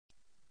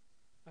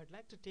I'd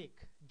like to take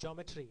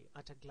geometry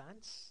at a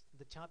glance,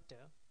 the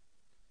chapter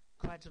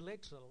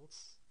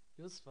Quadrilaterals,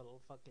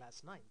 useful for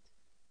class 9th.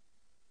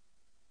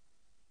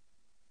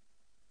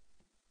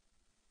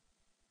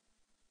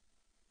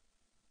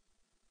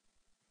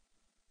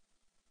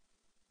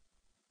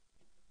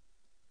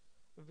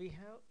 We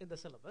have in the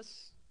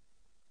syllabus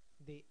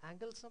the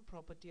angle sum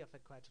property of a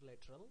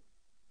quadrilateral,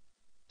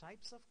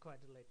 types of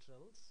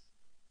quadrilaterals,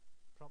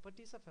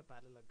 properties of a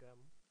parallelogram,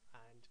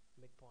 and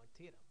midpoint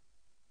theorem.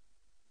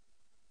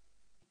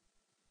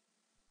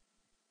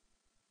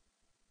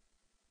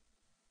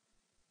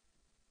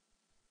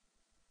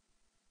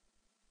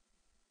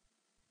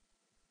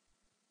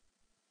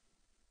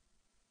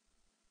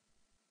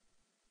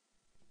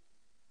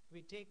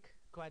 We take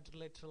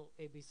quadrilateral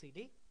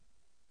ABCD.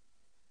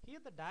 Here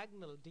the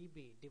diagonal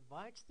DB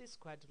divides this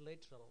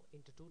quadrilateral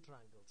into two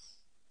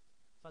triangles.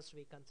 First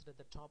we consider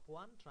the top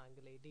one,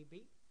 triangle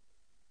ADB.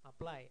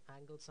 Apply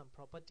angle sum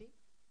property.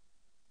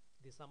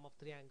 The sum of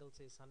three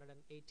angles is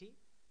 180.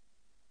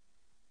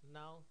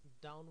 Now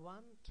down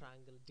one,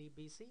 triangle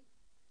DBC.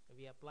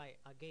 We apply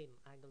again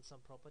angle sum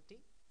property.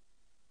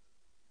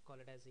 Call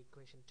it as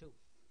equation 2.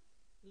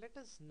 Let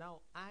us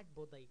now add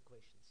both the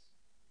equations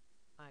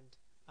and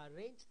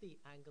arrange the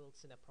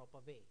angles in a proper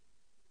way.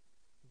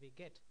 We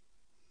get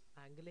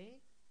angle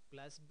A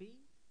plus B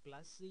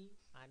plus C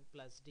and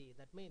plus D.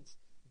 That means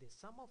the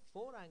sum of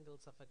four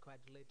angles of a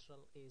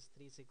quadrilateral is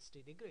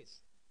 360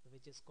 degrees,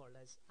 which is called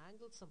as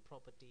angle sum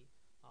property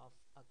of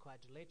a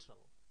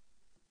quadrilateral.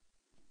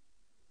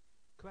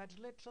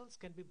 Quadrilaterals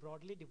can be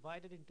broadly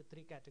divided into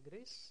three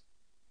categories: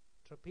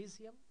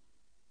 trapezium,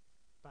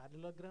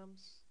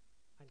 parallelograms,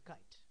 and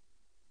kite.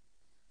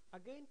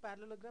 Again,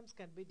 parallelograms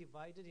can be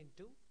divided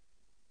into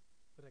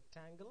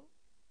rectangle,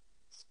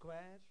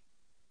 square,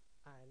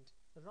 and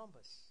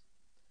rhombus.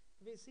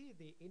 We see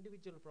the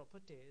individual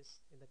properties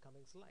in the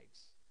coming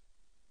slides.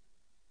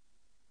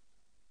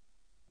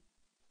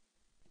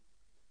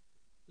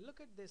 Look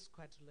at this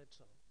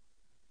quadrilateral.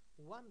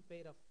 One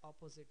pair of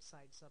opposite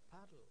sides are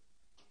parallel.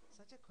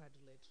 Such a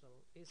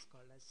quadrilateral is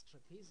called as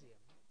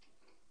trapezium.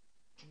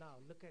 Now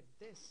look at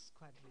this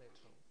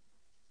quadrilateral.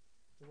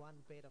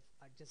 One pair of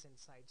adjacent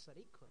sides are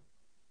equal,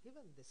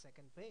 even the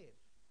second pair.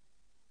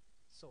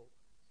 So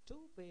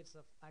two pairs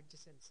of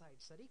adjacent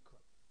sides are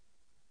equal,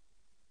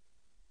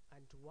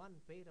 and one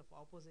pair of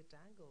opposite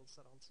angles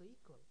are also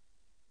equal.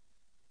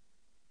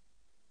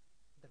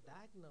 The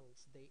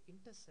diagonals, they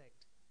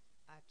intersect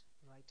at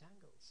right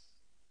angles,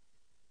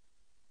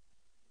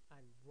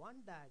 and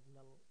one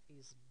diagonal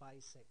is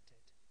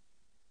bisected.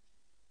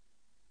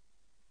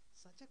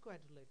 Such a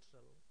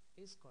quadrilateral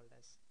is called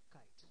as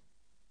kite.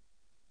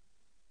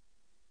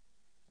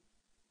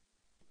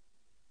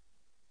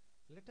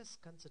 Let us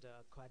consider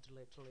a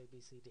quadrilateral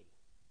ABCD.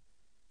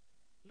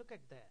 Look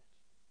at there.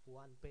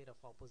 One pair of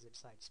opposite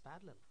sides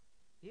parallel,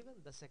 even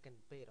the second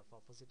pair of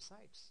opposite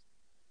sides.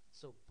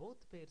 So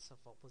both pairs of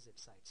opposite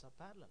sides are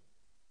parallel.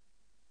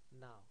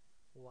 Now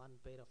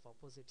one pair of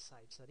opposite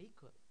sides are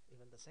equal,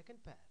 even the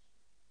second pair.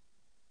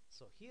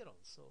 So here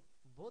also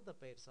both the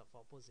pairs of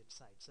opposite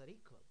sides are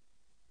equal.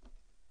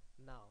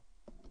 Now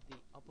the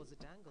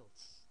opposite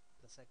angles,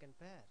 the second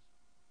pair.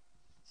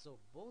 So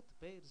both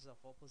pairs of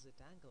opposite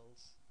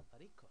angles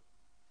are equal.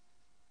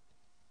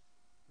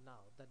 Now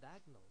the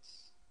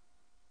diagonals.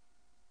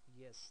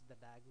 Yes, the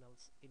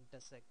diagonals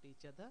intersect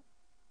each other,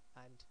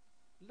 and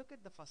look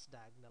at the first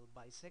diagonal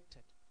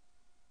bisected.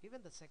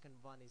 Even the second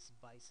one is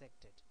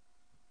bisected.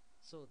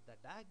 So the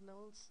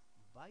diagonals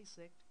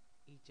bisect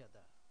each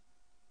other.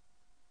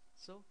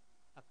 So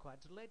a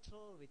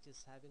quadrilateral which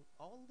is having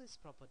all these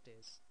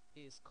properties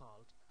is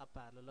called a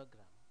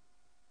parallelogram.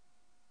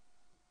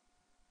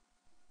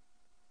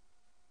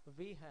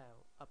 We have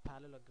a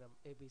parallelogram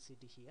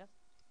ABCD here.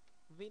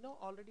 We know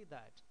already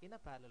that in a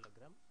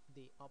parallelogram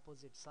the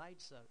opposite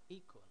sides are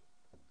equal.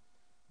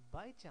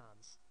 By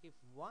chance, if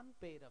one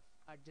pair of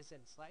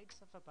adjacent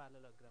sides of a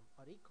parallelogram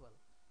are equal,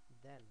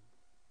 then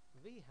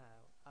we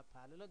have a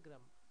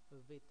parallelogram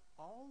with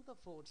all the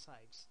four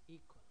sides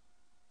equal.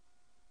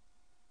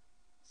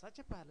 Such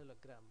a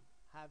parallelogram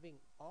having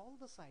all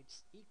the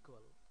sides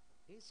equal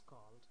is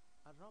called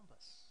a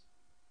rhombus.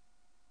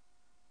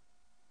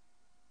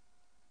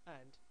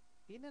 And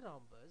in a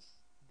rhombus,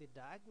 the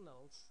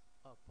diagonals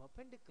are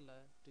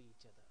perpendicular to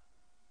each other,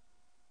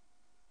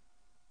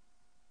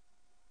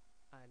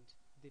 and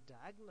the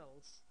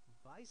diagonals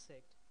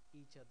bisect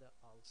each other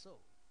also.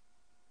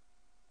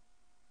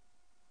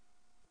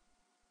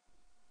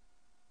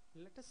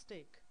 Let us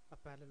take a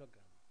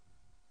parallelogram.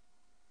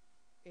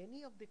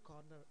 Any of the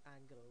corner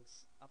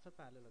angles of a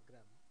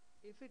parallelogram,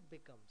 if it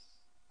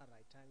becomes a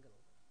right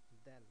angle,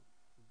 then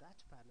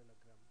that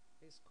parallelogram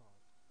is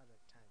called a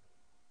rectangle.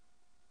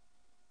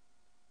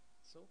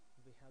 So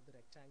we have the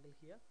rectangle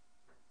here,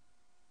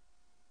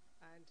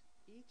 and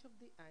each of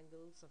the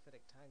angles of a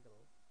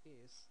rectangle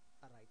is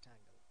a right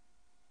angle.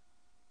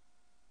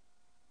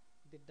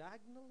 The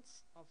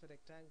diagonals of a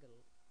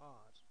rectangle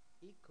are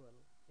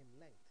equal in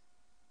length,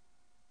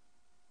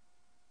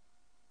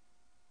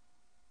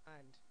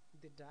 and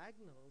the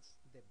diagonals,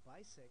 they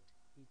bisect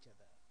each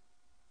other.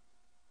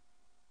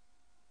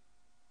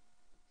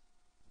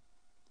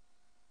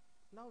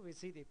 Now we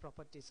see the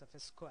properties of a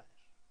square.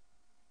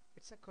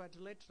 It's a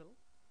quadrilateral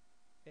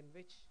in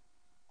which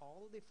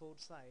all the four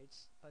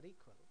sides are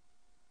equal.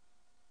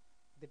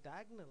 The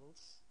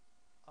diagonals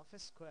of a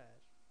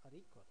square are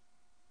equal,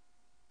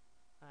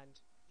 and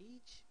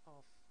each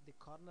of the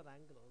corner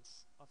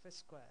angles of a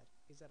square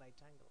is a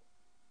right angle,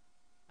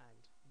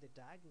 and the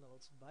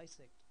diagonals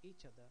bisect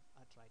each other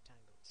at right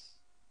angles.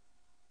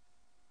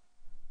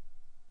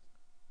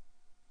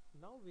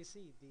 Now we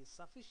see the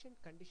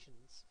sufficient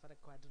conditions for a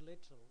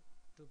quadrilateral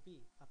to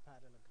be a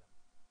parallelogram.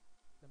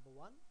 Number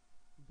one,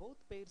 both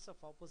pairs of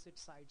opposite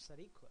sides are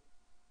equal.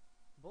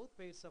 Both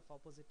pairs of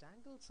opposite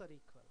angles are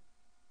equal.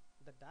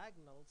 The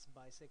diagonals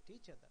bisect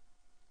each other,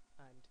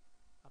 and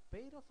a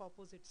pair of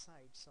opposite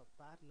sides are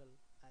parallel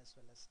as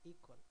well as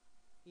equal.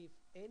 If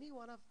any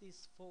one of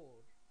these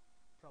four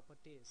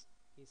properties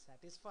is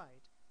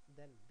satisfied,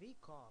 then we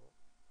call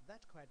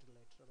that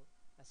quadrilateral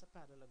as a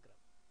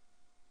parallelogram.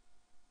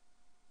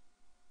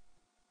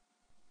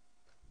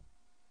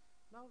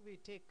 Now we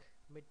take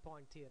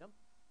midpoint theorem.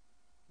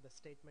 The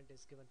statement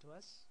is given to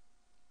us.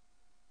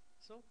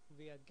 So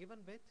we are given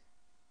with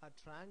a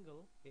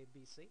triangle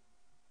ABC.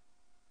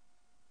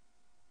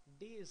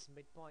 D is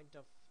midpoint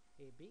of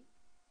AB.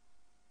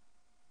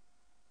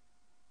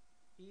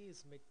 E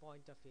is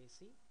midpoint of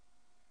AC.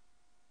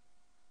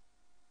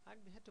 And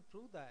we had to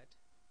prove that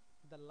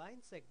the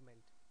line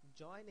segment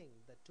joining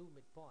the two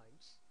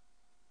midpoints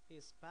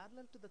is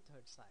parallel to the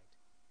third side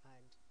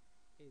and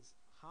is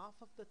half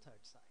of the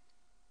third side.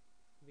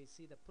 We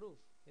see the proof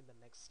in the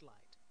next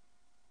slide.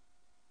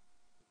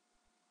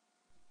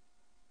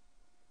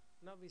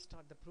 Now we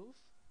start the proof.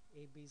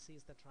 ABC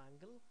is the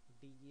triangle,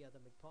 DE are the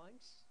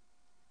midpoints.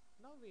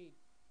 Now we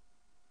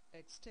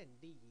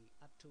extend DE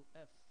up to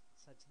F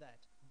such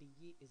that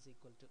DE is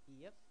equal to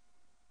EF.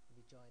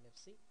 We join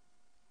FC.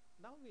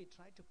 Now we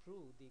try to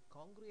prove the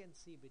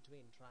congruency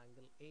between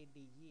triangle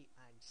ADE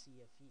and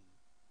CFE.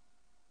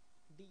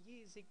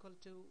 DE is equal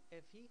to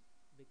FE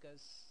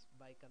because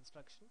by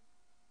construction,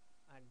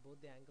 and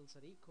both the angles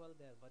are equal,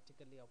 they are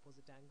vertically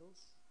opposite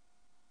angles,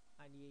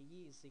 and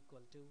AE is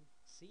equal to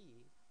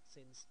CE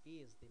since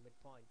E is the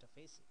midpoint of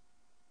AC.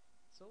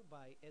 So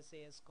by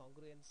SAS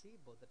congruency,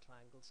 both the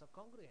triangles are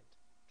congruent,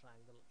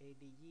 triangle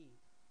ADE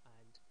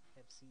and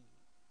FCE.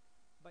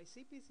 By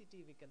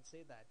CPCT we can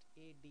say that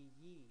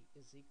ADE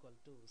is equal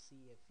to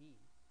CFE,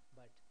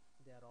 but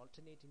they are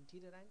alternate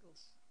interior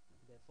angles,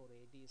 therefore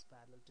AD is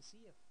parallel to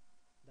CF.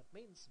 That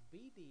means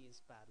BD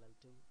is parallel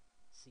to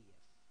CF.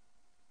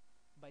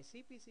 By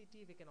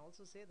CPCT we can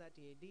also say that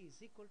AD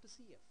is equal to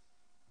CF,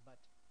 but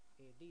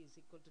AD is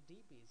equal to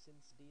DB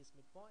since D is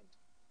midpoint.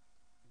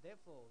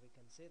 Therefore we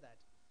can say that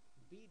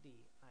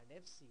BD and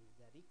FC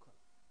they are equal.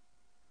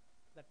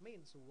 That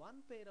means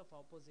one pair of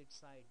opposite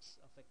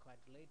sides of a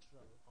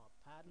quadrilateral are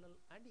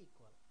parallel and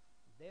equal.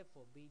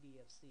 Therefore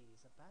BDFC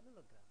is a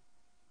parallelogram.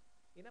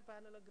 In a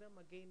parallelogram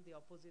again the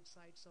opposite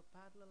sides are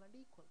parallel and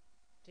equal.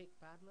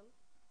 Take parallel,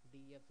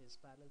 DF is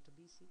parallel to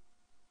BC.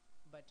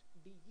 But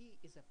DE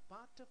is a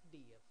part of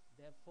DF,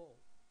 therefore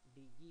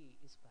DE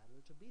is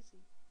parallel to BC.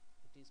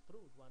 It is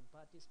proved, one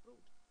part is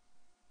proved.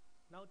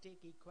 Now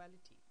take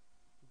equality.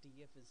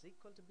 DF is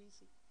equal to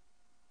BC.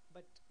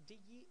 But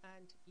DE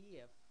and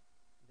EF,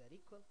 they are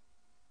equal.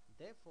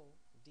 Therefore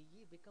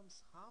DE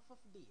becomes half of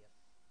DF.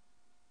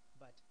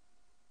 But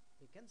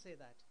we can say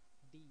that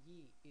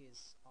DE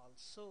is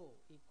also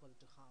equal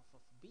to half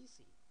of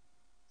BC.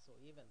 So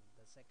even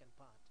the second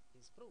part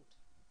is proved.